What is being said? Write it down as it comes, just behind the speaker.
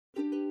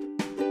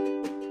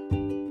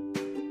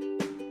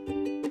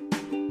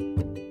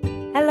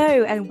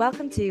Hello, and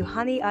welcome to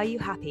Honey, Are You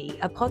Happy?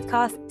 A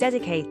podcast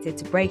dedicated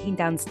to breaking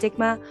down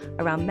stigma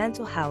around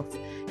mental health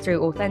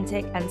through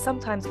authentic and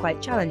sometimes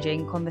quite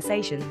challenging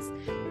conversations,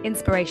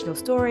 inspirational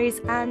stories,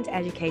 and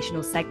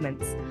educational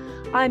segments.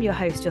 I'm your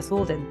host, Joss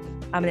Walden.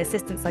 I'm an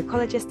assistant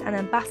psychologist and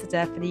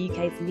ambassador for the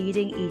UK's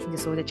leading eating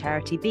disorder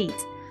charity,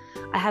 Beat.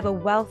 I have a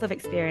wealth of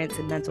experience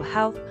in mental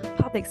health,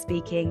 public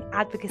speaking,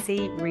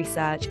 advocacy,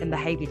 research, and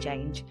behaviour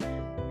change.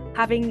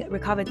 Having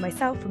recovered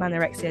myself from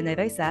anorexia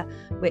nervosa,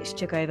 which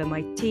took over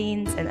my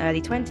teens and early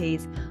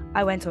 20s,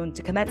 I went on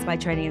to commence my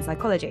training in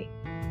psychology.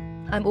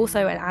 I'm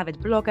also an avid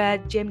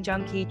blogger, gym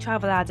junkie,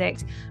 travel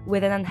addict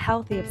with an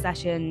unhealthy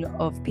obsession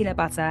of peanut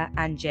butter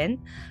and gin,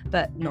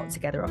 but not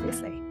together,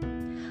 obviously.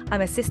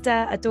 I'm a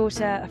sister, a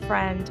daughter, a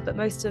friend, but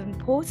most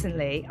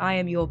importantly, I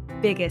am your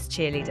biggest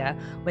cheerleader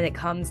when it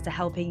comes to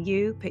helping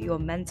you put your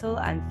mental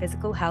and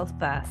physical health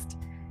first.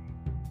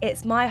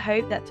 It's my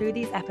hope that through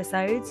these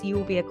episodes, you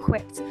will be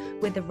equipped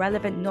with the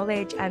relevant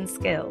knowledge and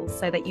skills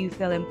so that you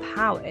feel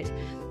empowered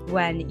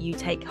when you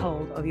take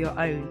hold of your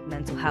own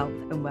mental health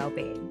and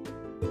well-being.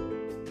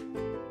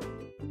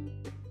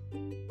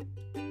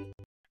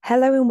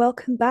 Hello and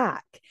welcome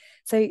back.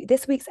 So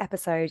this week's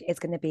episode is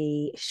going to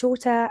be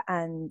shorter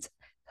and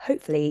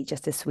hopefully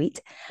just as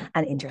sweet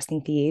and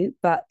interesting for you,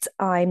 but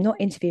I'm not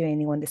interviewing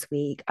anyone this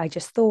week. I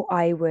just thought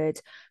I would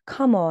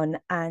come on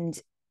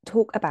and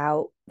talk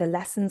about the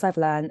lessons I've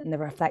learned and the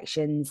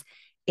reflections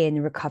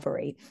in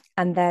recovery.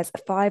 And there's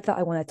 5 that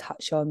I want to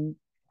touch on.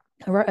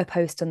 I wrote a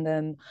post on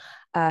them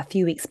a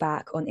few weeks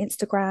back on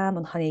Instagram,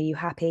 on Honey, Are You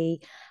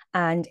Happy?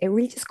 And it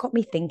really just got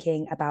me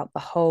thinking about the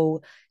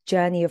whole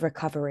journey of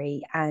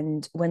recovery.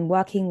 And when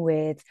working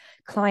with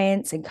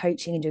clients and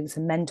coaching and doing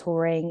some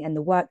mentoring and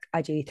the work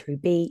I do through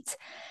Beat,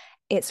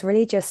 it's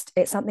really just,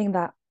 it's something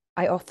that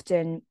I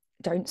often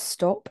don't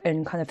stop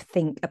and kind of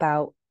think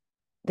about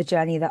the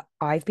journey that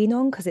I've been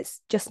on, because it's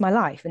just my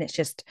life and it's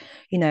just,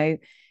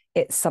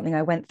 it's something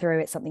I went through,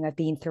 it's something I've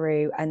been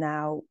through, and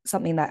now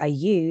something that I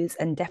use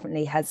and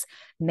definitely has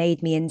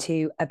made me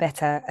into a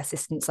better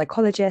assistant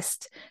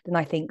psychologist than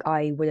I think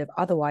I would have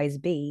otherwise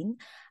been,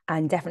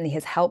 and definitely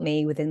has helped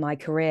me within my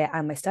career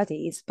and my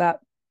studies.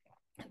 But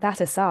that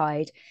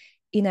aside,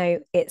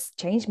 it's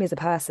changed me as a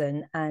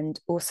person and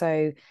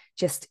also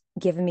just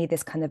given me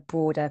this kind of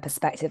broader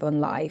perspective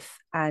on life.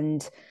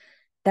 And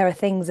there are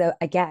things,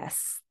 I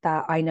guess,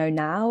 that I know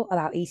now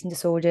about eating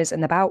disorders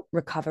and about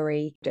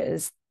recovery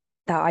that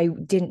I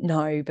didn't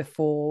know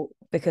before,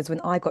 because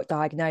when I got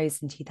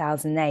diagnosed in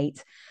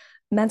 2008,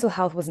 mental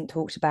health wasn't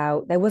talked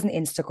about. There wasn't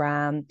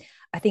Instagram.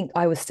 I think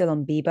I was still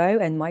on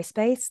Bebo and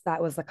MySpace.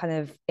 That was the kind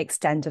of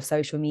extent of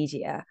social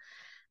media.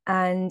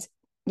 And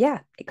yeah,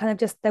 it kind of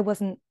just, there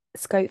wasn't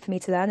scope for me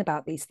to learn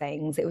about these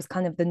things. It was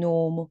kind of the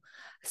norm.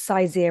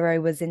 Size 0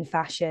 was in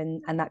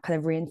fashion, and that kind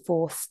of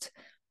reinforced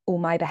all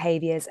my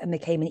behaviors and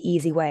became an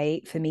easy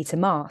way for me to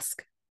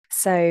mask.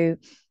 So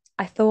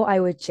I thought I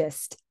would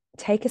just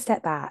take a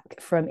step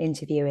back from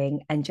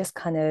interviewing and just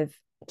kind of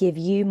give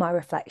you my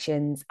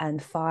reflections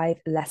and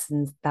 5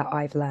 lessons that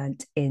I've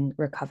learned in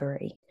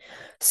recovery.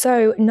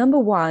 So number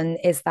 1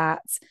 is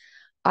that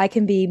I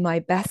can be my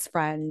best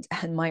friend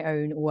and my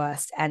own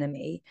worst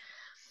enemy,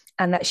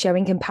 and that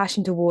showing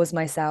compassion towards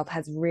myself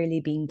has really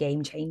been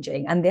game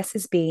changing. And this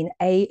has been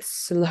a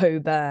slow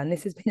burn.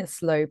 This has been a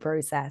slow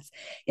process.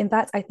 In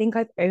fact, I think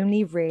I've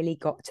only really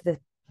got to the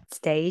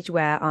stage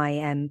where I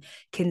am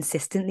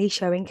consistently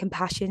showing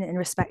compassion and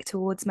respect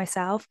towards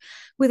myself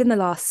within the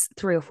last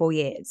 3 or 4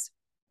 years.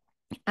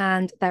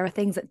 And there are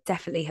things that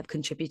definitely have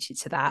contributed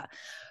to that.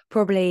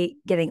 Probably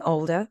getting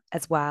older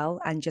as well,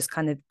 and just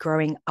kind of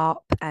growing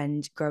up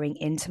and growing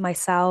into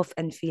myself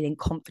and feeling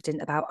confident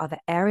about other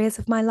areas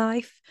of my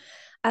life,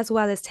 as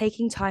well as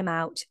taking time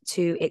out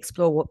to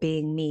explore what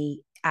being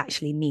me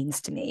actually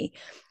means to me.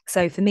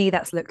 So for me,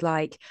 that's looked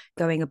like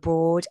going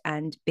abroad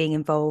and being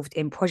involved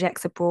in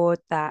projects abroad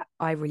that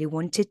I really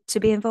wanted to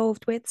be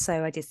involved with.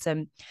 So I did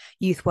some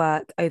youth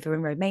work over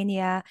in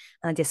Romania,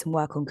 and I did some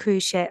work on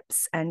cruise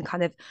ships, and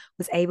kind of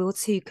was able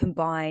to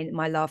combine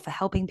my love for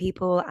helping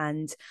people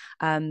and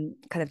kind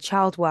of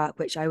child work,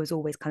 which I was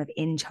always kind of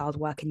in child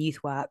work and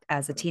youth work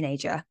as a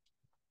teenager.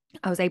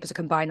 I was able to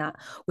combine that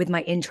with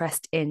my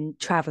interest in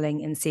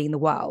traveling and seeing the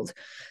world.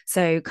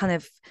 So kind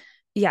of,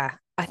 yeah,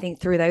 I think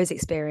through those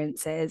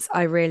experiences,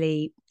 I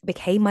really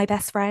became my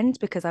best friend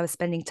because I was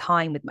spending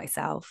time with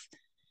myself.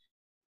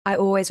 I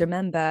always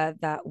remember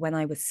that when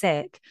I was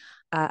sick,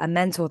 a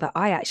mentor that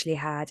I actually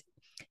had,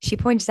 she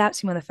pointed out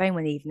to me on the phone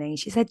one evening.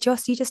 She said,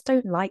 Joss, you just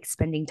don't like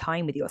spending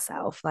time with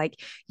yourself.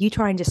 Like, you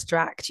try and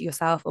distract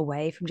yourself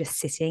away from just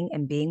sitting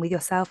and being with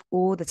yourself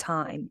all the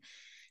time.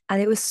 And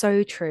it was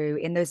so true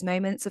in those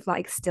moments of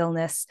like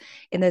stillness,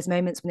 in those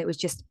moments when it was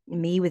just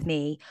me with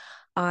me.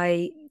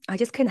 I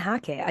just couldn't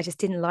hack it. I just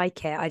didn't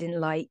like it. I didn't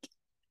like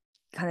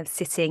kind of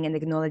sitting and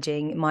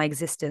acknowledging my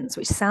existence,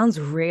 which sounds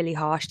really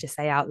harsh to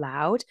say out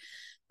loud,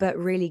 but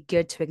really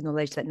good to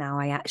acknowledge that now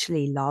I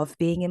actually love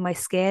being in my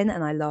skin,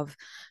 and I love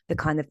the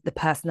kind of the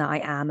person that I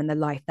am and the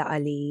life that I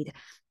lead,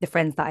 the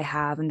friends that I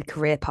have, and the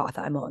career path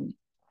that I'm on.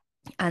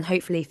 And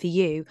hopefully for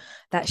you,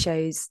 that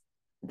shows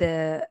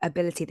the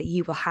ability that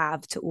you will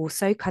have to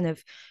also kind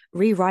of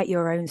rewrite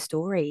your own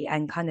story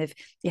and kind of,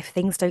 if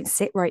things don't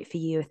sit right for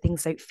you, if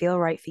things don't feel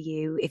right for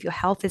you, if your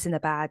health is in a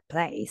bad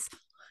place,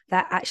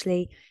 that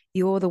actually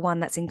you're the one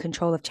that's in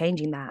control of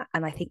changing that.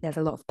 And I think there's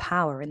a lot of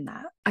power in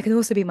that. I can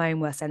also be my own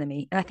worst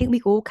enemy. And I think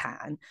we all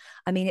can.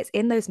 I mean, it's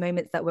in those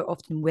moments that we're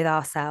often with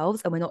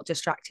ourselves and we're not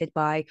distracted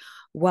by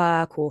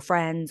work or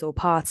friends or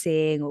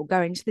partying or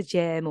going to the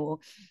gym or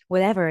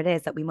whatever it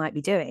is that we might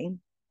be doing,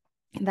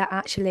 that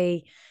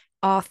actually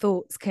our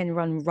thoughts can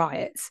run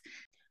riots.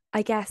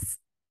 I guess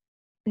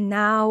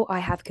now I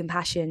have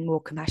compassion,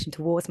 more compassion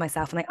towards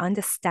myself, and I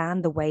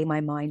understand the way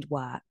my mind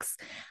works.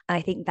 And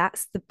I think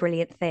that's the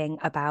brilliant thing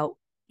about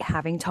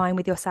having time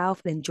with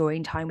yourself and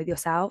enjoying time with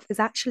yourself is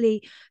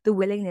actually the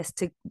willingness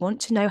to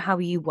want to know how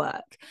you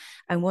work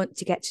and want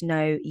to get to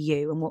know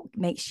you and what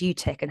makes you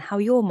tick and how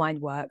your mind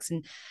works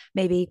and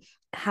maybe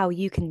how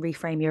you can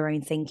reframe your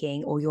own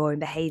thinking or your own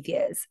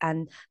behaviors.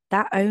 And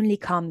that only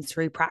comes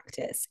through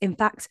practice. In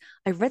fact,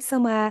 I read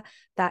somewhere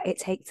that it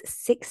takes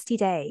 60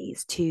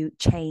 days to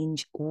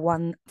change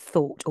one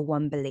thought or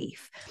one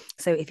belief.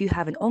 So if you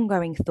have an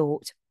ongoing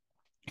thought,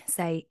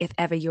 say, if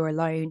ever you're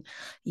alone,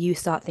 you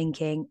start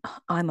thinking,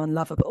 I'm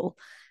unlovable,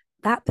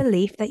 that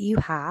belief that you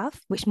have,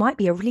 which might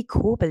be a really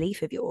core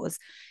belief of yours,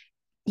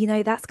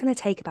 that's going to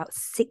take about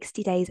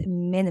 60 days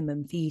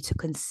minimum for you to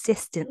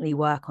consistently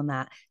work on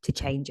that to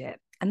change it.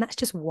 And that's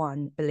just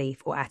one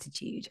belief or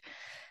attitude.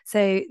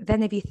 So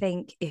then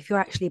if you're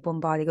actually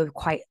bombarded with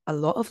quite a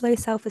lot of low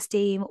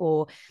self-esteem,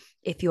 or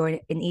if you're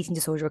in eating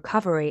disorder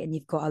recovery and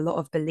you've got a lot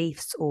of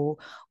beliefs or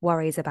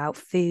worries about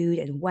food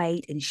and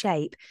weight and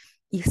shape,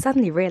 you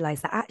suddenly realize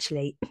that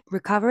actually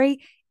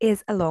recovery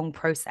is a long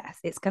process.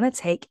 It's going to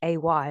take a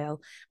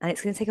while, and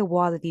it's going to take a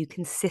while of you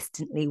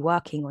consistently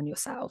working on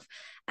yourself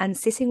and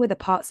sitting with the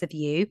parts of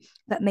you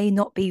that may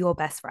not be your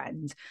best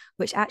friend,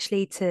 which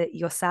actually to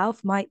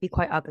yourself might be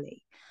quite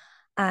ugly.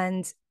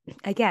 And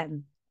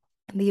again,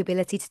 the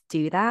ability to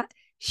do that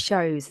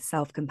shows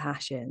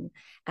self-compassion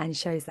and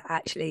shows that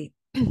actually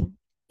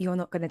you're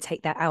not going to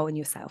take that out on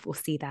yourself or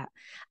see that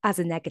as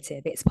a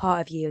negative. It's part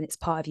of you, and it's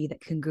part of you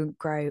that can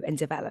grow and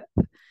develop.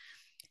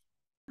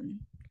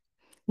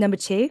 Number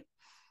two,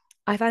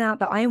 I found out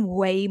that I am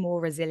way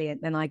more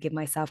resilient than I give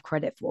myself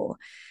credit for.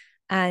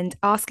 And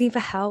asking for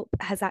help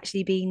has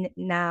actually been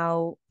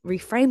now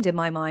reframed in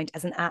my mind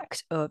as an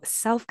act of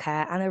self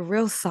care and a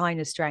real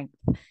sign of strength.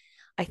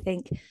 I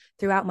think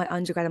throughout my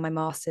undergrad and my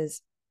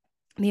master's,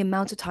 the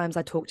amount of times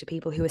I talked to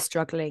people who are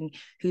struggling,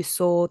 who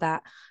saw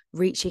that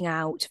reaching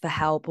out for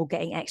help or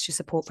getting extra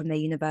support from their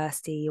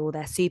university or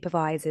their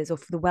supervisors or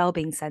for the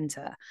wellbeing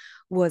center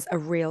was a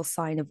real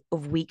sign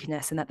of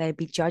weakness and that they'd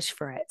be judged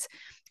for it.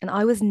 And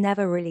I was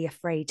never really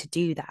afraid to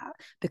do that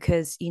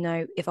because,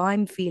 if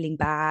I'm feeling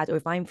bad or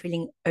if I'm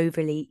feeling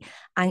overly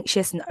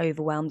anxious and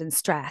overwhelmed and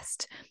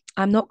stressed,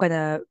 I'm not going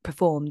to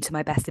perform to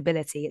my best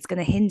ability. It's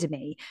going to hinder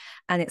me.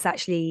 And it's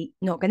actually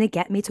not going to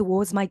get me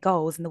towards my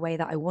goals in the way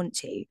that I want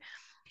to.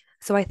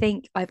 So I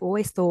think I've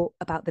always thought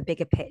about the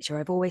bigger picture.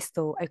 I've always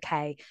thought,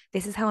 okay,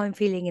 this is how I'm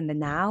feeling in the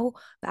now,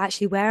 but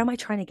actually, where am I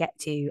trying to get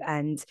to?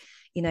 And,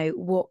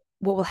 what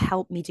will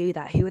help me do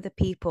that? Who are the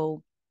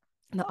people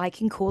that I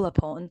can call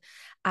upon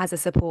as a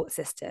support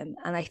system?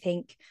 And I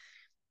think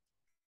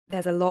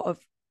there's a lot of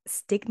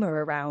stigma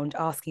around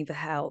asking for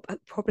help.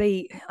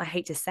 Probably, I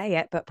hate to say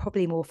it, but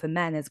probably more for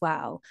men as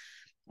well.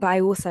 But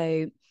I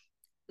also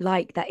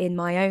like that in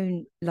my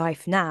own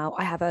life now,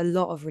 I have a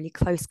lot of really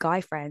close guy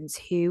friends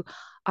who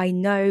I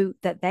know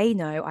that they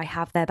know I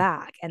have their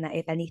back, and that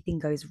if anything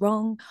goes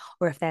wrong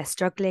or if they're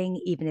struggling,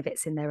 even if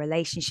it's in their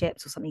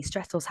relationships or something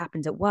stressful's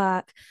happened at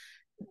work,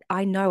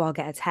 I know I'll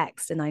get a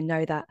text and I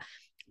know that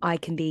I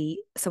can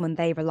be someone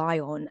they rely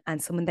on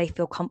and someone they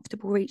feel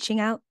comfortable reaching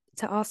out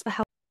to ask for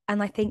help.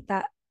 And I think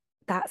that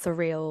that's a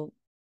real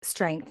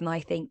strength. And I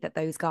think that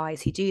those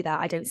guys who do that,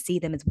 I don't see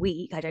them as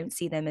weak. I don't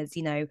see them as,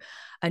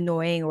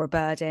 annoying or a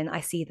burden.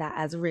 I see that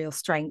as real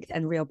strength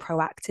and real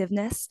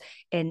proactiveness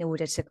in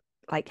order to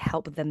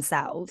help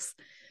themselves.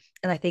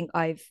 And I think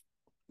I've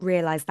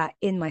realized that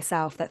in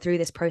myself, that through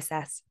this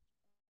process,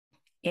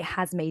 it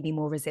has made me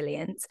more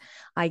resilient.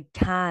 I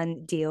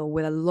can deal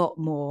with a lot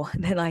more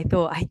than I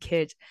thought I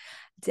could,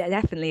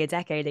 definitely a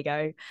decade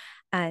ago.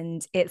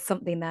 And it's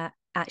something that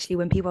actually,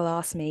 when people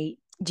ask me,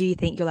 do you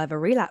think you'll ever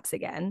relapse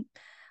again?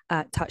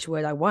 Touch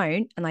wood, I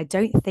won't. And I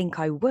don't think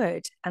I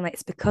would. And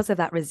it's because of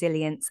that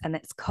resilience and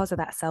it's because of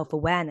that self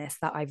awareness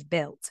that I've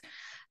built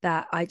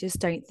that I just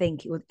don't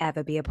think it would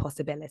ever be a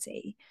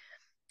possibility.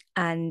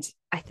 And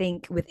I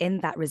think within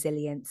that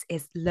resilience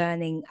is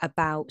learning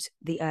about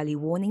the early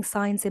warning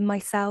signs in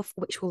myself,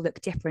 which will look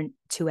different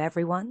to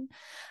everyone.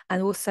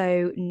 And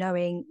also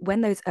knowing when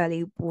those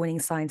early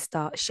warning signs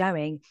start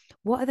showing,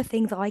 what are the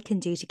things I can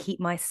do to keep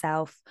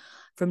myself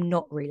from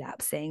not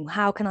relapsing?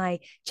 How can I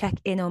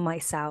check in on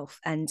myself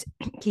and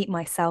keep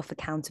myself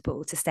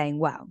accountable to staying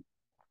well?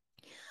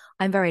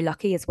 I'm very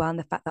lucky as well in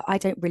the fact that I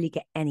don't really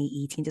get any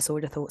eating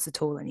disorder thoughts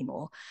at all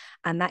anymore.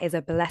 And that is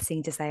a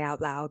blessing to say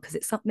out loud because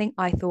it's something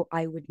I thought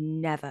I would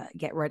never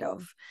get rid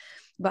of.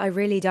 But I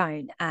really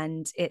don't.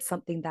 And it's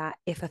something that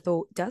if a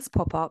thought does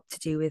pop up to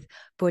do with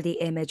body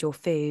image or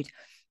food,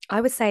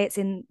 I would say it's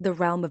in the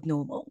realm of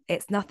normal.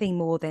 It's nothing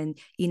more than,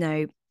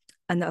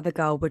 another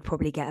girl would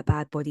probably get a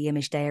bad body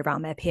image day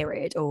around their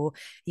period, or,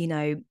 you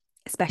know,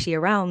 especially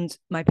around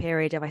my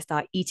period, if I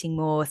start eating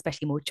more,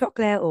 especially more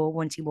chocolate or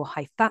wanting more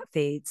high fat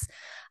foods,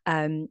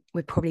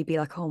 would probably be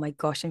like, oh my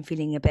gosh, I'm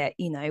feeling a bit,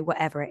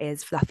 whatever it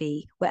is,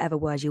 fluffy, whatever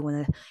word you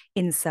want to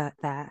insert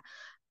there.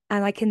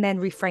 And I can then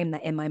reframe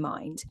that in my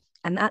mind.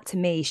 And that to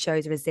me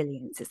shows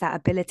resilience. It's that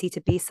ability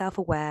to be self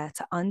aware,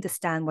 to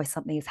understand why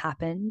something has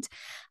happened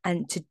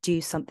and to do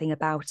something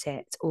about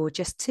it, or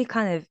just to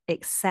kind of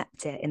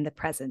accept it in the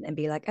present and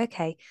be like,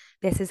 okay,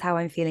 this is how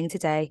I'm feeling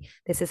today.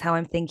 This is how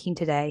I'm thinking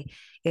today.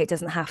 It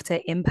doesn't have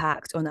to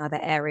impact on other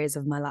areas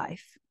of my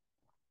life.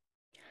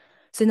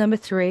 So, number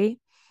three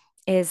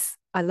is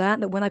I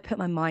learned that when I put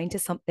my mind to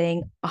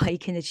something, I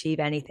can achieve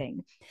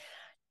anything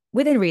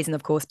within reason,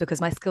 of course,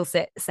 because my skill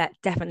set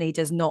definitely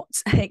does not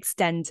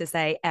extend to,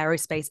 say,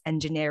 aerospace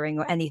engineering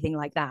or anything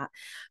like that.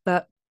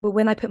 But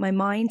when I put my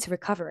mind to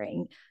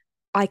recovering,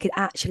 I could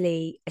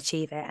actually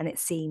achieve it and it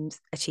seemed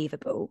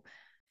achievable.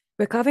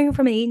 Recovering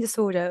from an eating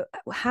disorder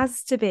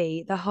has to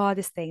be the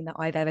hardest thing that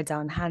I've ever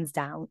done, hands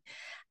down.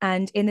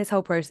 And in this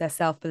whole process,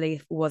 self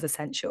belief was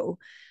essential.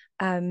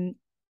 Um,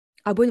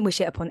 I wouldn't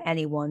wish it upon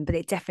anyone, but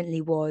it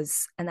definitely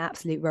was an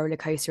absolute roller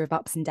coaster of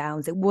ups and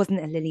downs. It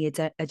wasn't a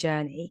linear a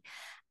journey.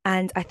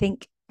 And I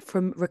think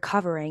from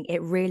recovering,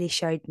 it really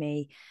showed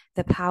me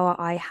the power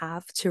I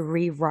have to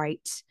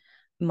rewrite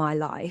my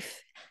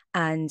life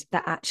and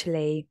that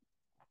actually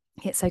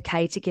it's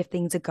okay to give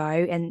things a go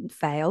and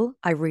fail.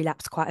 I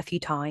relapsed quite a few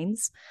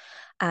times,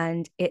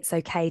 and it's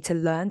okay to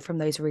learn from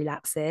those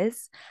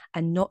relapses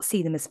and not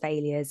see them as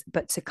failures,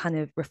 but to kind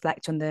of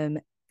reflect on them,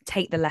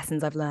 take the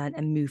lessons I've learned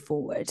and move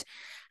forward.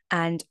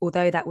 And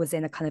although that was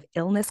in a kind of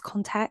illness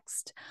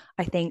context,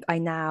 I think I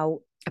now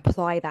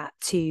apply that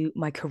to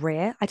my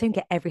career. I don't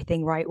get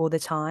everything right all the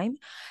time.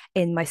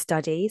 In my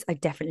studies, I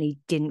definitely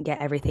didn't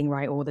get everything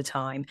right all the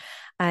time.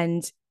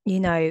 And,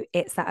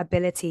 it's that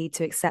ability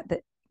to accept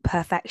that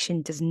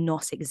perfection does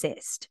not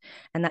exist.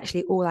 And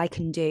actually, all I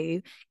can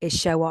do is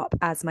show up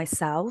as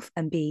myself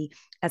and be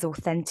as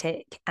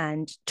authentic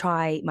and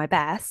try my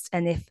best.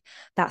 And if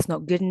that's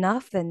not good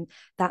enough, then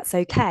that's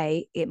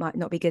okay. It might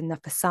not be good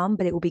enough for some,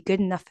 but it will be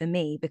good enough for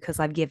me because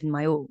I've given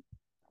my all.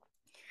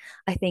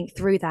 I think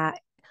through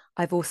that,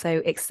 I've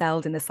also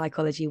excelled in the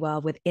psychology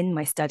world within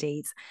my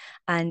studies.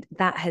 And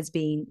that has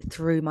been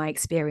through my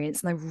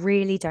experience. And I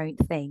really don't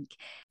think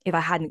if I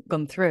hadn't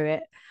gone through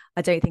it,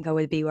 I don't think I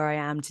would be where I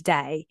am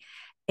today.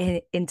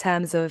 In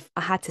terms of,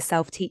 I had to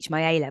self teach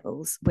my A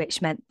levels,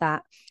 which meant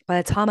that by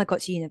the time I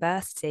got to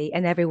university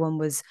and everyone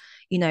was,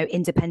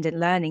 independent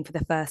learning for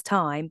the first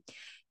time,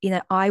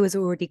 I was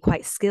already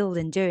quite skilled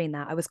in doing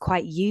that. I was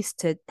quite used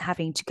to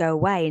having to go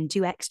away and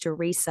do extra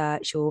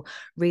research or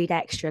read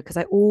extra because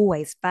I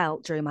always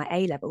felt during my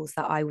A levels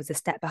that I was a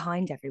step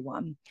behind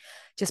everyone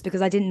just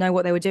because I didn't know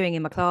what they were doing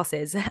in my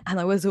classes. And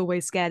I was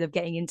always scared of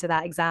getting into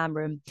that exam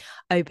room,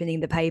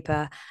 opening the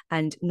paper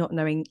and not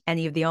knowing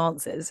any of the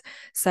answers.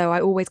 So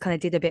I always kind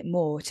of did a bit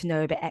more to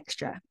know a bit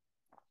extra.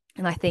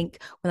 And I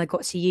think when I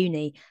got to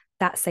uni,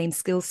 that same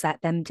skill set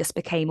then just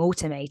became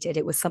automated.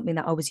 It was something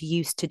that I was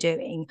used to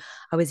doing.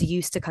 I was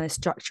used to kind of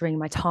structuring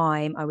my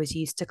time. I was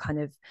used to kind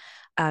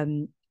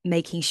of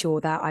making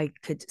sure that I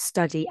could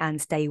study and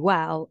stay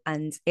well.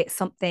 And it's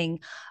something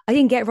I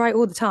didn't get right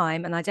all the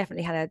time. And I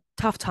definitely had a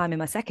tough time in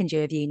my second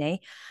year of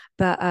uni.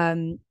 But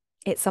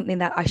it's something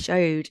that I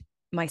showed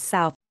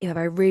myself. If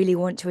I really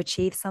want to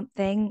achieve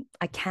something,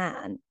 I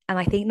can. And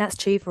I think that's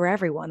true for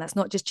everyone. That's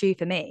not just true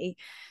for me.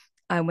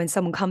 When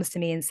someone comes to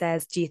me and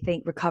says, do you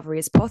think recovery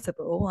is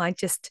possible?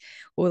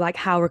 Or like,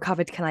 how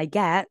recovered can I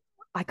get?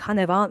 I kind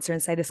of answer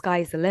and say, the sky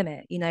is the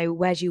limit.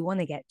 Where do you want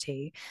to get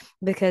to?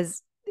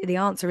 Because the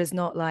answer is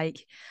not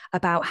like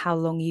about how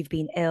long you've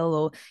been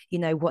ill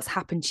or, what's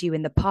happened to you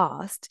in the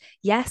past.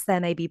 Yes, there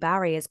may be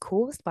barriers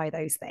caused by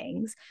those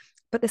things,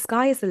 but the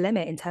sky is the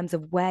limit in terms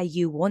of where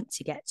you want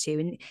to get to,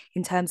 and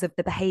in terms of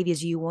the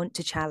behaviors you want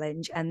to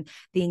challenge and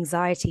the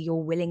anxiety you're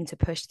willing to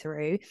push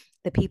through,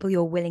 the people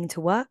you're willing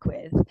to work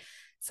with.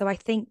 So I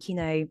think,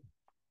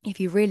 if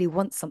you really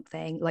want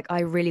something, like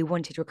I really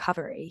wanted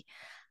recovery,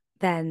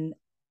 then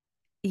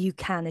you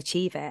can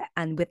achieve it.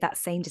 And with that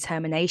same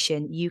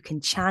determination, you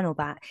can channel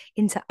that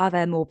into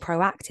other more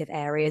proactive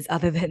areas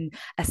other than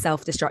a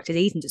self destructive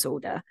eating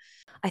disorder.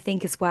 I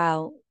think as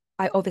well,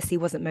 I obviously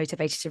wasn't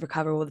motivated to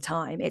recover all the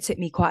time. It took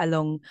me quite a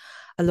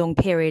long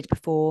period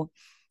before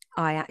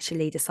I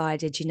actually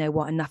decided,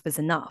 what, enough is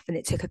enough. And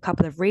it took a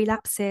couple of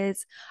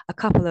relapses, a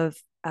couple of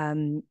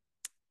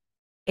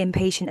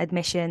inpatient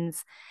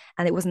admissions.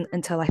 And it wasn't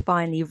until I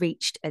finally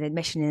reached an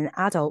admission in an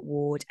adult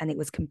ward, and it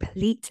was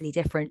completely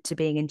different to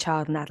being in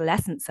child and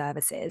adolescent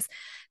services,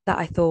 that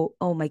I thought,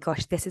 oh my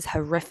gosh, this is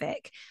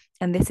horrific.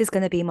 And this is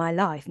going to be my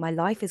life. My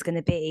life is going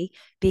to be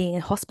being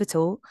in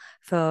hospital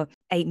for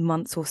 8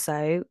 months or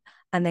so,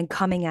 and then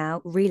coming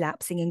out,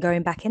 relapsing, and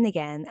going back in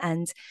again,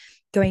 and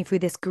going through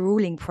this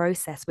grueling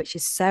process, which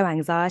is so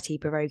anxiety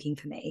provoking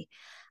for me.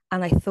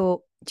 And I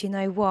thought, do you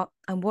know what?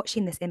 I'm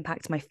watching this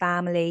impact my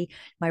family,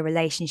 my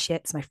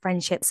relationships, my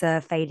friendships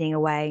are fading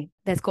away.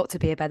 There's got to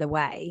be a better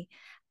way.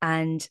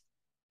 And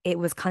it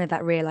was kind of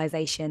that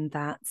realization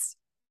that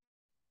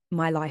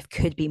my life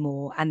could be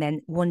more, and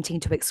then wanting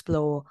to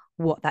explore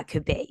what that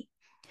could be.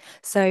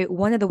 So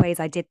one of the ways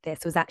I did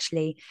this was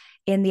actually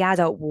in the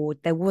adult ward,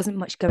 there wasn't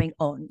much going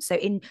on. So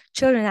in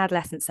children and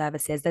adolescent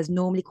services, there's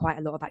normally quite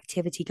a lot of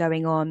activity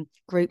going on,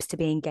 groups to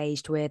be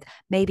engaged with,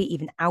 maybe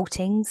even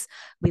outings.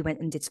 We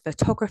went and did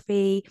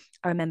photography.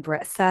 I remember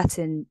at a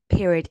certain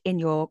period in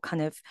your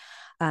kind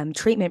of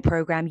treatment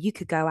program, you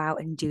could go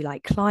out and do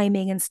like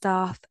climbing and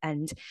stuff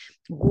and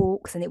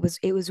walks, and it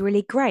was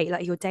really great.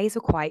 Like your days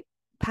were quite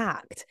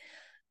packed.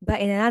 But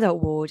in an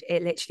adult ward,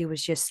 it literally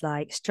was just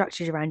like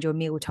structured around your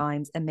meal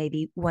times and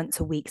maybe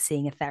once a week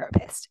seeing a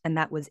therapist. And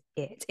that was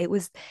it. It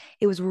was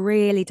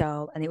really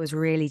dull, and it was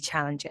really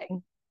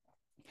challenging.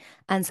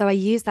 And so I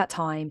used that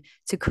time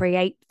to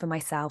create for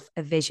myself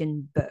a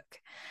vision book.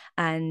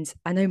 And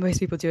I know most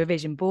people do a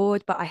vision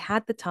board, but I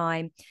had the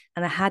time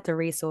and I had the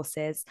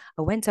resources.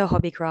 I went to a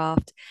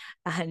hobbycraft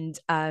and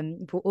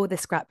bought all the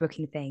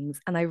scrapbooking things.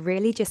 And I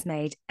really just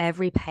made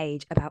every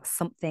page about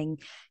something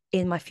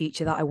in my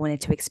future that I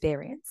wanted to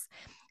experience.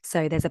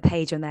 So there's a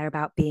page on there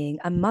about being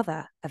a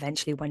mother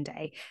eventually one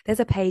day. There's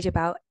a page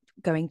about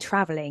going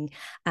traveling,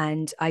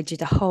 and I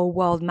did a whole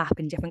world map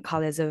in different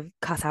colors of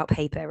cutout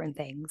paper and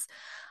things.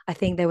 I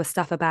think there was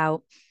stuff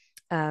about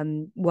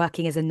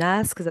working as a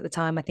nurse, because at the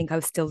time I think I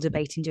was still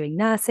debating doing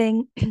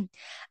nursing.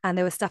 And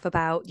there was stuff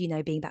about,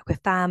 being back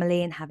with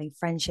family and having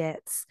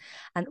friendships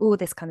and all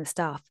this kind of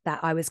stuff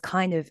that I was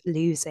kind of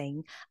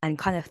losing and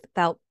kind of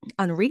felt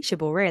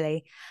unreachable,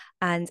 really.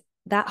 And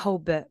that whole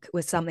book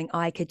was something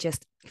I could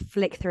just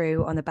flick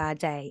through on a bad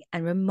day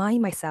and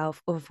remind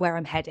myself of where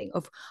I'm heading,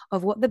 of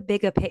what the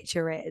bigger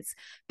picture is,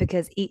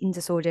 because eating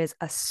disorders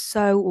are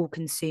so all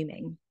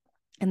consuming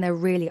and they're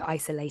really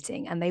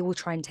isolating, and they will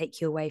try and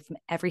take you away from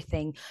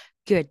everything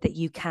good that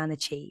you can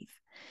achieve.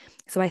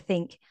 So I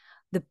think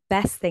the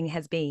best thing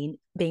has been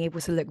being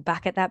able to look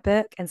back at that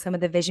book and some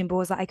of the vision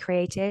boards that I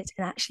created,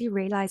 and actually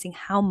realizing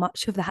how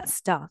much of that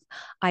stuff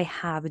I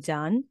have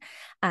done.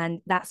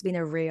 And that's been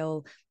a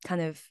real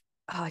kind of,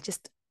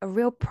 just a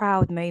real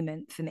proud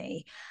moment for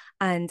me.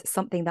 And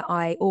something that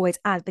I always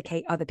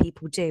advocate other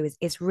people do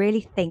is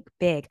really think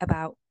big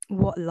about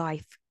what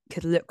life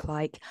could look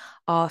like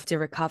after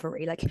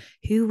recovery. Like,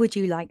 who would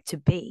you like to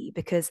be?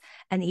 Because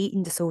an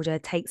eating disorder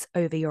takes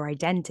over your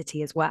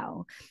identity as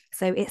well.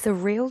 So it's a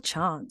real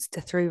chance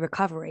to, through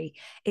recovery,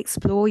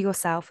 explore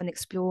yourself and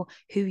explore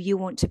who you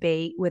want to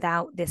be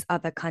without this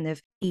other kind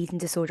of eating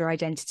disorder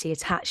identity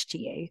attached to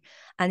you.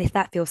 And if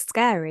that feels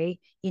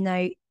scary,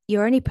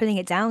 you're only putting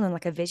it down on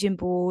like a vision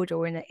board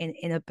or in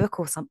a book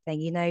or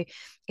something.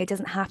 It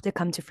doesn't have to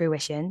come to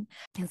fruition.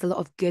 There's a lot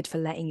of good for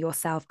letting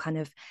yourself kind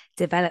of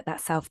develop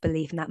that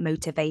self-belief and that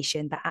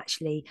motivation that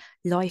actually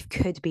life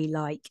could be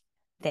like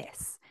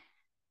this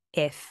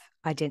if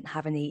I didn't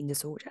have an eating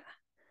disorder.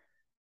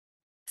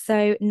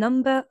 So,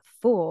 number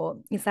 4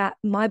 is that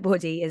my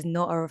body is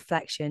not a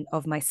reflection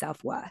of my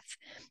self worth.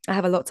 I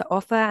have a lot to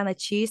offer, and I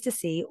choose to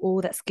see all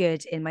that's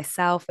good in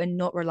myself and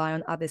not rely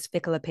on others'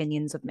 fickle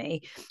opinions of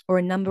me or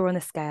a number on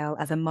a scale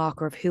as a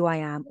marker of who I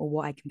am or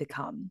what I can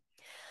become.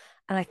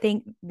 And I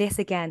think this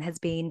again has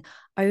been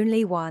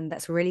only one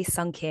that's really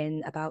sunk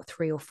in about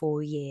 3 or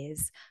 4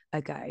 years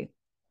ago.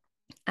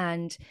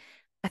 And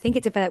I think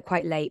it developed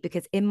quite late,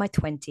 because in my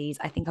 20s,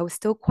 I think I was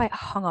still quite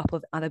hung up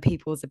with other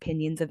people's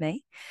opinions of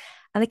me.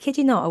 And I kid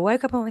you not, I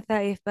woke up on my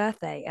 30th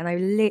birthday and I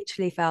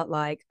literally felt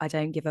like I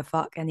don't give a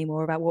fuck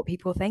anymore about what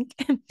people think.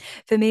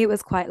 For me, it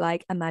was quite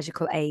like a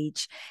magical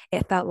age.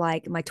 It felt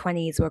like my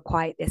 20s were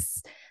quite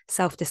this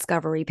self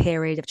discovery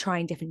period of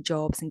trying different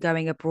jobs and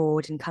going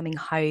abroad and coming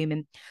home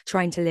and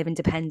trying to live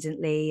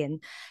independently and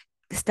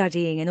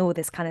studying, and all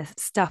this kind of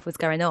stuff was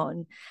going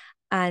on.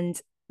 And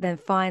then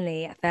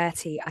finally at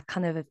 30, I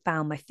kind of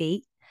found my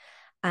feet.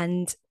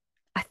 And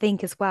I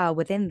think as well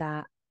within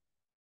that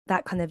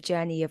kind of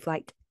journey of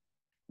like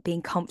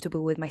being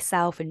comfortable with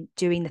myself and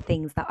doing the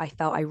things that I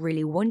felt I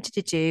really wanted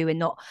to do, and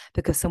not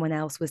because someone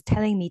else was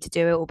telling me to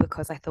do it or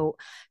because I thought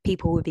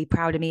people would be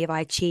proud of me if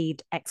I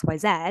achieved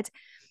XYZ.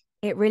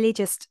 It really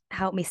just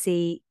helped me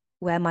see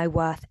where my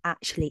worth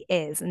actually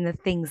is and the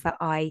things that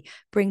I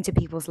bring to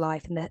people's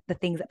life and the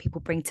things that people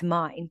bring to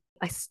mine.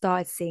 I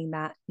started seeing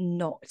that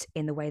not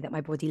in the way that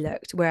my body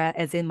looked,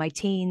 whereas in my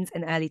teens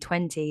and early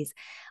 20s,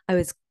 I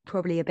was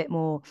probably a bit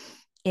more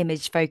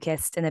image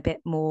focused and a bit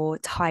more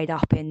tied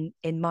up in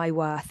my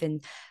worth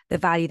and the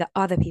value that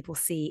other people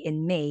see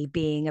in me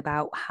being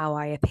about how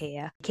I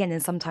appear. Again,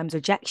 and sometimes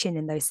rejection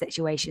in those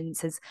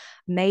situations has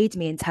made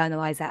me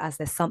internalize that as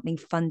there's something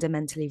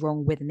fundamentally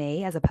wrong with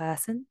me as a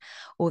person,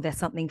 or there's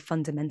something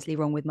fundamentally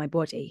wrong with my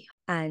body.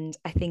 And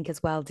I think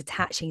as well,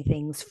 detaching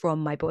things from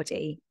my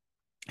body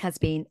has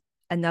been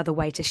another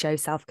way to show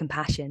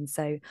self-compassion.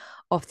 So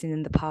often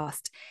in the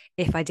past,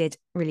 if I did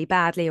really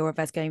badly, or if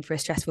I was going through a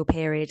stressful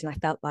period and I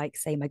felt like,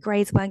 say, my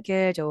grades weren't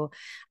good, or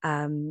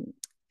I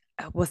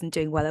wasn't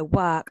doing well at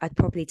work, I'd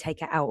probably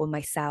take it out on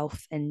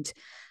myself and,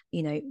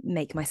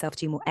 make myself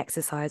do more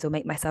exercise or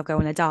make myself go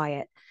on a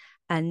diet.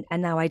 And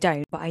now I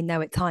don't, but I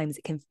know at times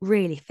it can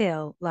really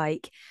feel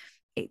like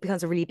it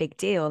becomes a really big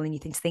deal. And you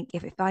think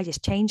if I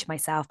just change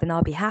myself, then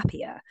I'll be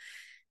happier.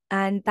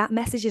 And that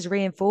message is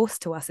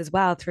reinforced to us as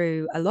well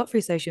through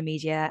social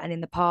media, and in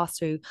the past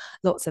through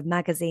lots of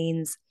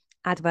magazines,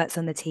 adverts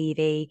on the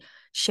TV,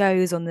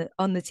 shows on the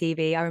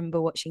TV. I remember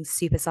watching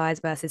Super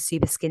Size versus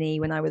Super Skinny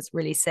when I was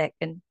really sick,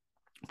 and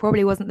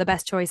probably wasn't the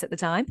best choice at the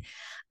time.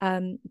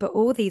 But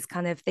all these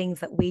kind of things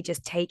that we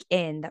just take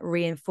in that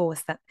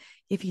reinforce that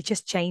if you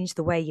just change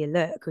the way you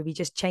look, or if you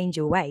just change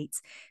your weight,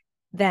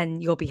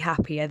 then you'll be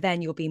happier,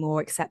 then you'll be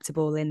more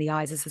acceptable in the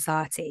eyes of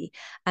society.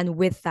 And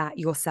with that,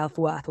 your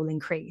self-worth will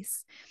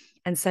increase.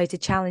 And so to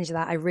challenge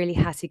that, I really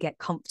had to get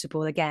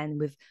comfortable again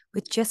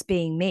with just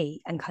being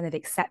me and kind of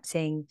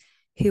accepting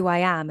who I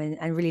am,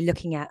 and really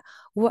looking at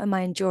what am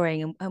I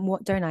enjoying, and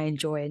what don't I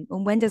enjoy,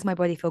 and when does my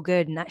body feel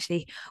good, and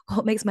actually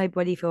what makes my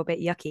body feel a bit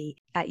yucky.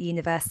 At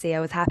university, I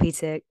was happy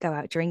to go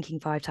out drinking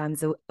 5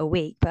 times a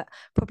week, but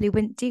probably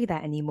wouldn't do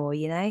that anymore,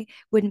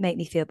 wouldn't make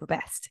me feel the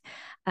best.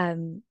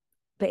 Um,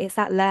 but it's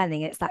that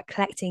learning, it's that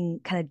collecting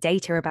kind of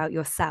data about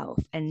yourself,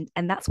 and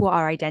that's what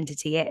our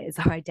identity is.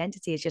 Our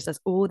identity is just as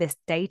all this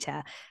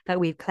data that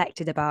we've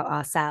collected about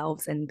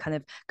ourselves and kind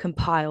of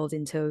compiled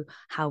into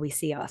how we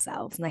see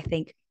ourselves. And I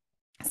think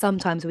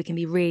sometimes we can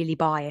be really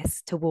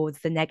biased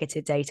towards the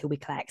negative data we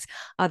collect,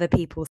 other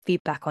people's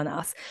feedback on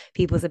us,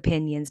 people's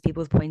opinions,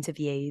 people's point of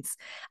views,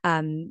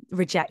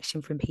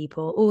 rejection from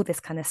people, all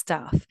this kind of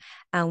stuff.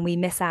 And we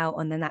miss out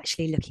on then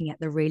actually looking at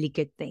the really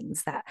good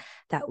things that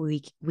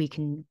we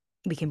can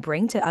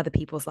bring to other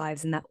people's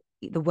lives, and that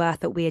the worth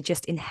that we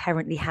just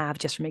inherently have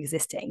just from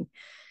existing.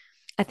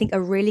 I think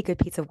a really good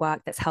piece of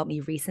work that's helped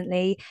me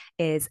recently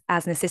is,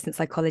 as an assistant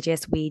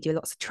psychologist, we do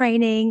lots of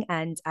training.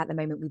 And at the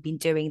moment, we've been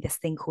doing this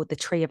thing called the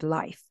Tree of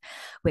Life,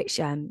 which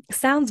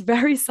sounds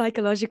very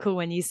psychological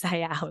when you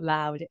say it out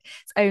loud.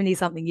 It's only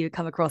something you would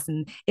come across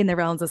in the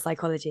realms of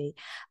psychology.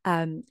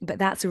 But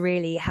that's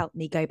really helped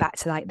me go back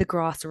to like the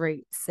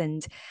grassroots,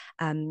 and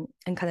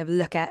kind of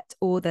look at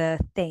all the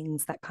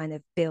things that kind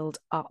of build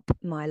up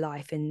my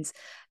life, and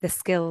the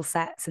skill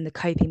sets and the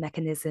coping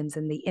mechanisms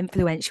and the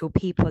influential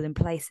people and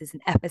places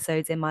and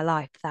episodes in my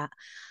life that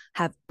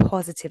have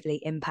positively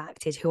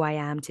impacted who I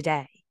am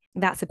today.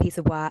 That's a piece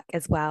of work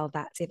as well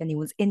that if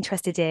anyone's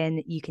interested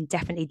in, you can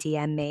definitely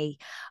DM me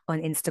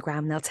on Instagram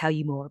and I'll tell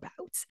you more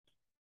about.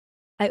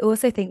 I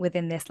also think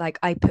within this, like,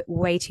 I put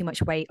way too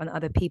much weight on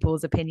other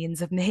people's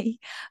opinions of me,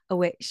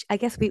 which I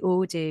guess we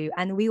all do.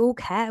 And we all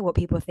care what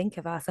people think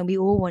of us. And we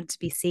all want to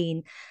be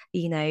seen,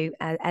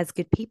 as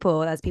good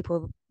people, as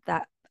people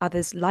that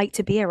others like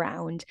to be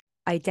around.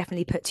 I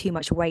definitely put too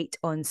much weight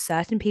on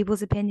certain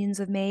people's opinions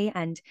of me,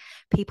 and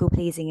people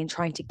pleasing and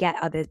trying to get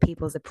other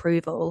people's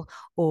approval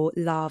or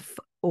love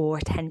or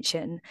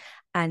attention.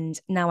 And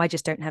now I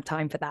just don't have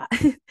time for that.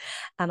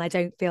 And I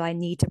don't feel I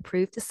need to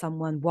prove to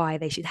someone why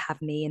they should have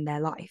me in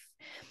their life.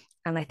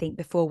 And I think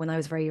before, when I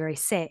was very, very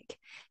sick,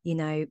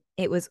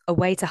 it was a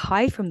way to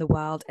hide from the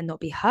world and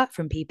not be hurt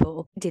from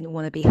people. Didn't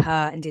want to be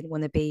hurt and didn't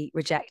want to be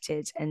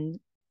rejected. And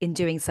in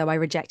doing so, I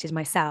rejected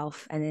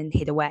myself and then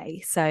hid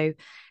away. So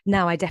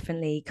now I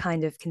definitely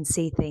kind of can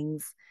see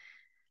things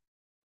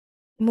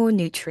more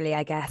neutrally,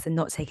 I guess, and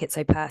not take it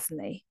so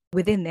personally.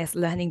 Within this,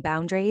 learning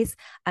boundaries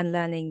and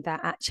learning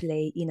that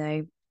actually,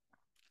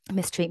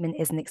 mistreatment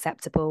isn't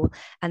acceptable.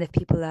 And if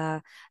people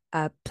are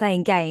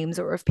playing games,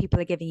 or if people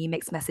are giving you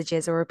mixed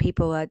messages, or if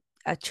people are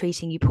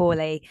treating you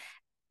poorly,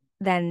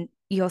 then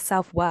your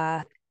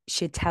self-worth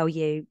should tell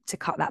you to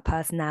cut that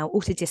person out,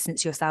 or to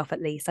distance yourself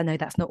at least. I know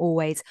that's not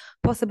always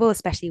possible,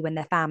 especially when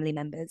they're family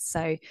members.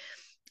 So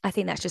I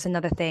think that's just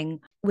another thing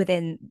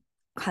within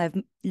kind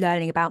of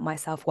learning about my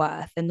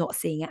self-worth and not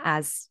seeing it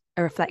as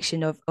a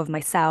reflection of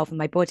myself and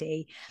my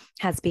body,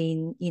 has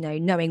been,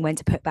 knowing when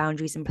to put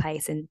boundaries in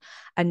place, and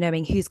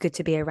knowing who's good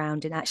to be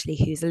around and actually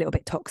who's a little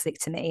bit toxic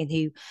to me,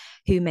 and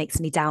who makes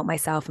me doubt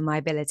myself and my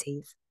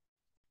abilities.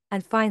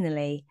 And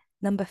finally,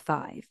 number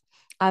 5,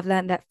 I've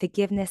learned that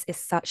forgiveness is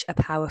such a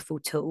powerful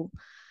tool.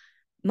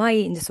 My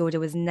eating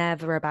disorder was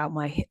never about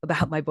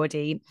my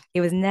body.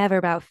 It was never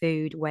about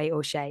food, weight,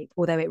 or shape,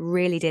 although it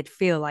really did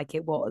feel like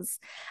it was.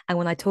 And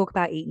when I talk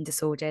about eating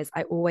disorders,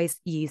 I always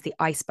use the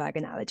iceberg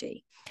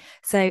analogy.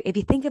 So if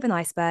you think of an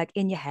iceberg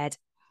in your head,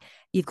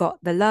 you've got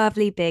the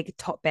lovely big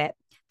top bit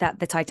that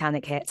the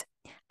Titanic hit,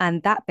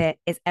 and that bit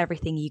is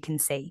everything you can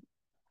see.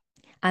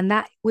 And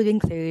that would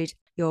include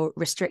your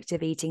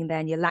restrictive eating,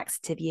 then your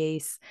laxative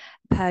use,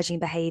 purging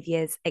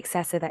behaviors,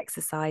 excessive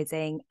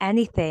exercising,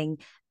 anything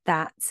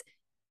that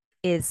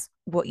is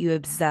what you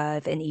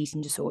observe in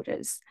eating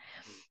disorders.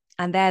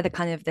 And they're the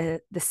kind of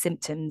the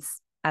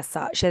symptoms as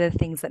such. They're the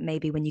things that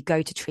maybe when you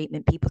go to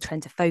treatment, people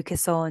tend to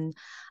focus on.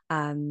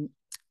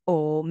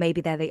 Or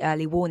maybe they're the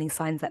early warning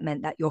signs that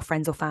meant that your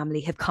friends or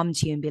family have come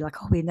to you and be like,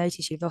 oh, we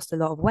noticed you've lost a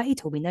lot of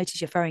weight, or we noticed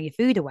you're throwing your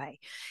food away.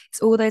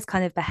 It's all those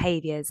kind of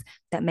behaviors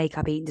that make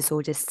up eating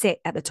disorders sit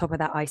at the top of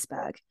that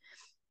iceberg.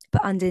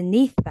 But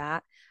underneath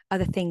that are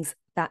the things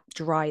that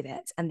drive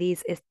it. And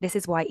this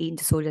is why eating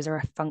disorders are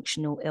a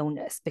functional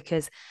illness,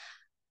 because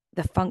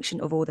the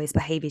function of all those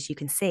behaviors you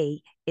can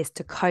see is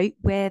to cope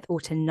with or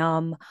to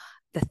numb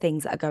the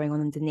things that are going on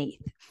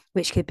underneath,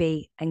 which could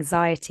be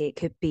anxiety, it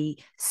could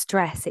be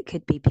stress, it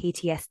could be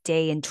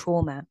PTSD and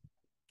trauma.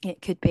 It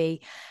could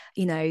be,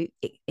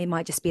 it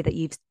might just be that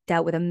you've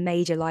dealt with a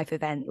major life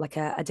event, like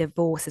a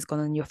divorce has gone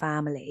on in your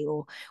family,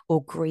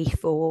 or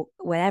grief, or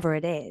whatever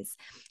it is.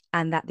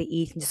 And that the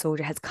eating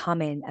disorder has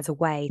come in as a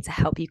way to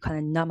help you kind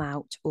of numb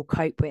out or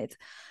cope with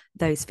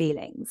those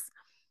feelings.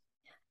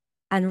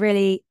 And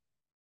really,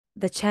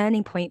 the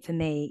turning point for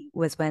me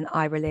was when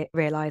I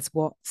realized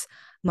what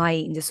my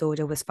eating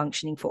disorder was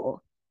functioning for.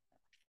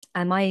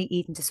 And my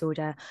eating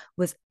disorder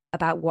was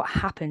about what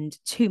happened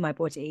to my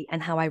body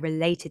and how I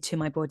related to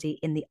my body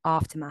in the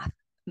aftermath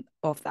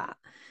of that,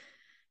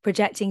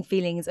 projecting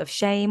feelings of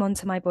shame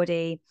onto my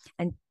body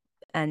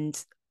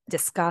and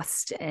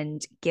disgust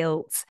and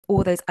guilt.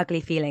 All those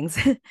ugly feelings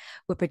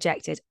were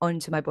projected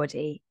onto my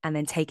body and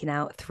then taken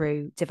out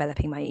through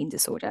developing my eating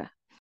disorder.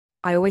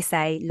 I always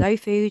say low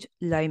food,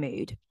 low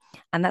mood.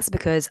 And that's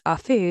because our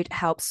food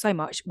helps so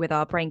much with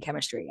our brain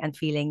chemistry and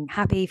feeling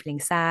happy, feeling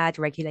sad,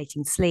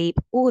 regulating sleep,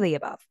 all the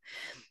above.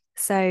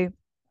 So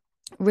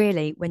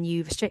really, when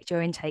you restrict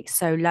your intake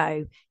so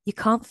low, you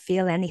can't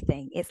feel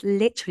anything. It's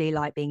literally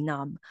like being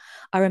numb.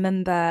 I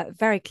remember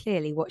very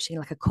clearly watching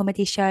like a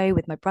comedy show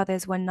with my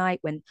brothers one night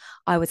when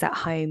I was at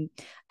home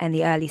in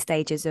the early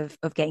stages of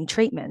getting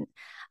treatment.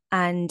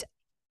 And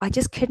I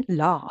just couldn't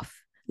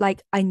laugh.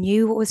 Like I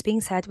knew what was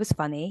being said was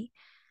funny.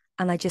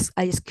 And I just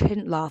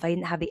couldn't laugh. I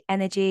didn't have the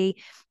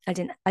energy. I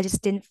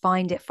just didn't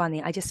find it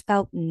funny. I just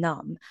felt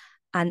numb.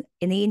 And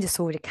an eating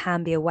disorder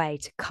can be a way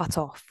to cut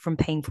off from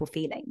painful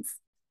feelings.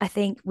 I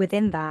think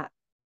within that,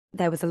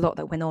 there was a lot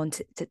that went on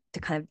to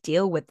kind of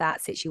deal with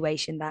that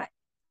situation that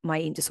my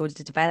eating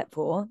disorder developed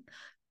for.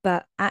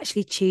 But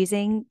actually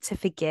choosing to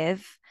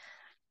forgive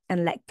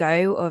and let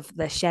go of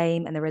the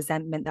shame and the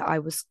resentment that I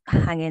was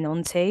hanging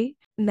on to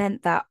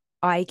meant that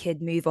I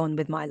could move on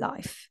with my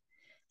life.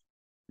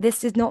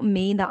 This does not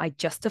mean that I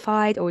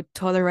justified or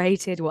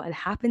tolerated what had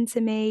happened to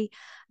me.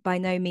 By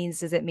no means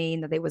does it mean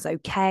that it was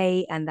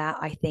okay and that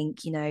I think,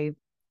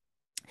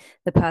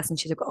 the person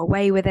should have got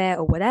away with it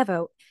or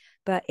whatever.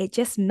 But it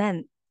just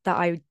meant that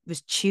I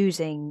was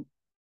choosing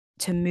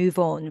to move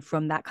on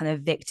from that kind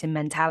of victim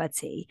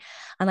mentality.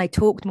 And I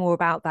talked more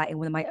about that in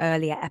one of my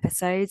earlier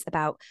episodes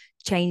about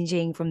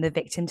changing from the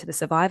victim to the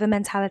survivor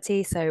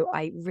mentality. So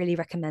I really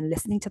recommend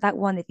listening to that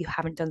one if you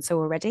haven't done so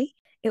already.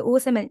 It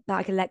also meant that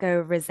I could let go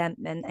of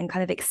resentment and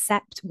kind of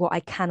accept what I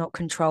cannot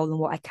control and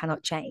what I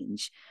cannot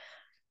change.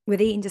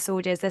 With eating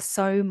disorders, there's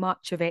so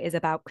much of it is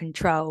about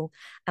control.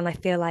 And I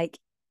feel like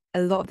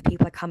a lot of the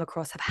people I come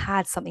across have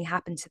had something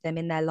happen to them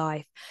in their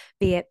life,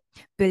 be it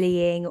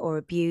bullying or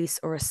abuse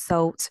or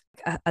assault,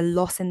 a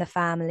loss in the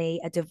family,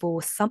 a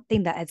divorce,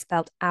 something that has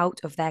felt out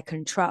of their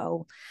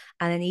control.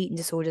 And an eating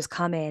disorder's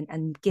come in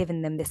and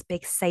given them this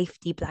big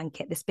safety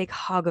blanket, this big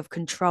hug of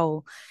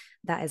control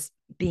that has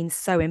been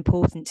so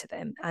important to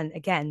them. And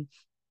again,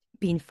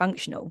 being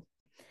functional.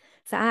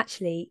 So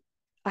actually,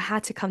 I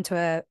had to come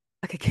to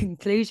a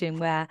conclusion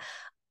where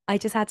I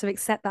just had to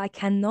accept that I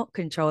cannot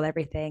control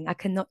everything. I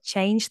cannot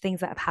change things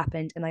that have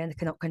happened, and I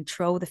cannot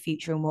control the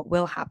future and what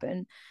will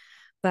happen.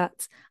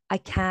 But I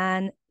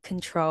can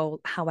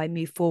control how I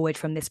move forward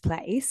from this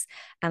place,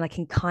 and I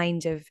can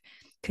kind of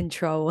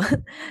control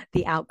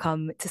the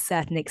outcome to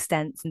certain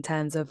extents in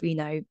terms of,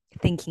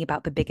 thinking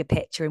about the bigger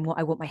picture and what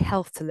I want my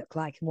health to look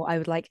like and what I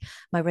would like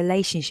my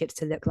relationships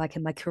to look like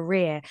and my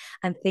career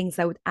and things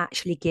that would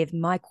actually give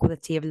my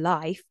quality of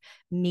life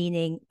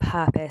meaning,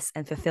 purpose,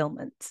 and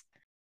fulfillment.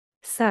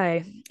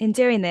 So, in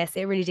doing this,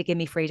 it really did give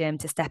me freedom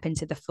to step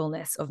into the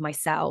fullness of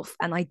myself.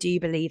 And I do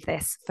believe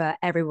this for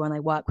everyone I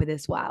work with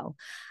as well.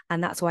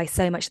 And that's why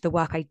so much of the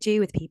work I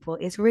do with people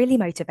is really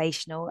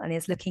motivational and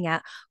is looking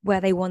at where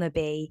they want to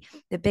be,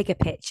 the bigger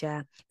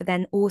picture, but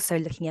then also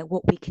looking at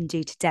what we can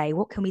do today.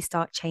 What can we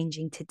start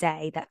changing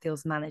today that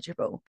feels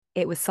manageable?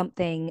 It was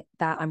something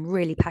that I'm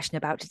really passionate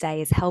about today,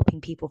 is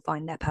helping people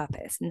find their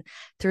purpose and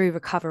through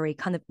recovery,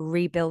 kind of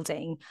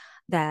rebuilding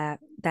their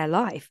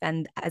life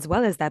and as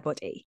well as their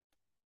body.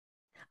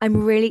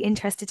 I'm really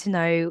interested to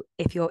know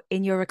if you're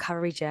in your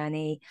recovery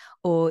journey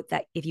or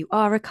that if you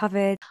are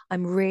recovered.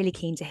 I'm really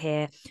keen to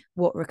hear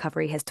what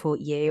recovery has taught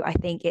you. I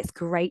think it's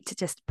great to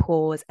just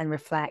pause and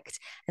reflect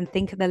and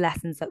think of the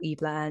lessons that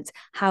you've learned,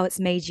 how it's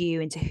made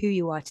you into who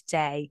you are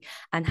today,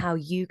 and how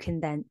you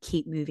can then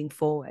keep moving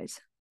forward.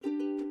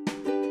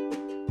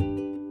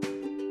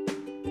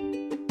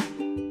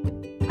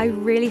 I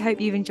really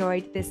hope you've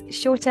enjoyed this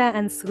shorter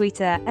and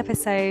sweeter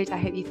episode. I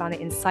hope you found it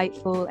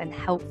insightful and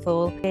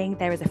helpful.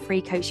 There is a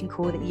free coaching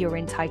call that you're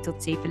entitled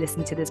to for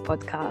listening to this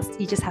podcast.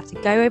 You just have to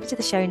go over to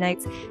the show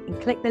notes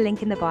and click the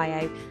link in the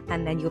bio,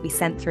 and then you'll be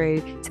sent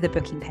through to the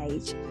booking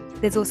page.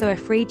 There's also a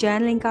free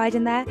journaling guide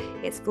in there.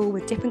 It's full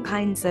with different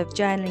kinds of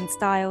journaling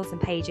styles and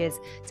pages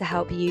to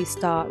help you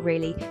start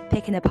really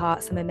picking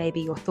apart some of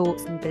maybe your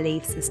thoughts and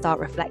beliefs and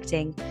start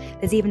reflecting.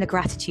 There's even a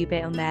gratitude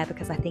bit on there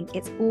because I think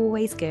it's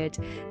always good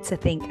to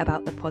think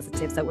about the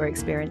positives that we're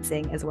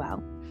experiencing as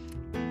well.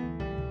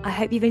 I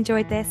hope you've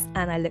enjoyed this,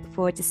 and I look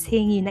forward to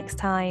seeing you next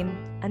time.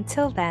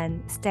 Until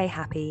then, stay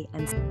happy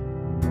and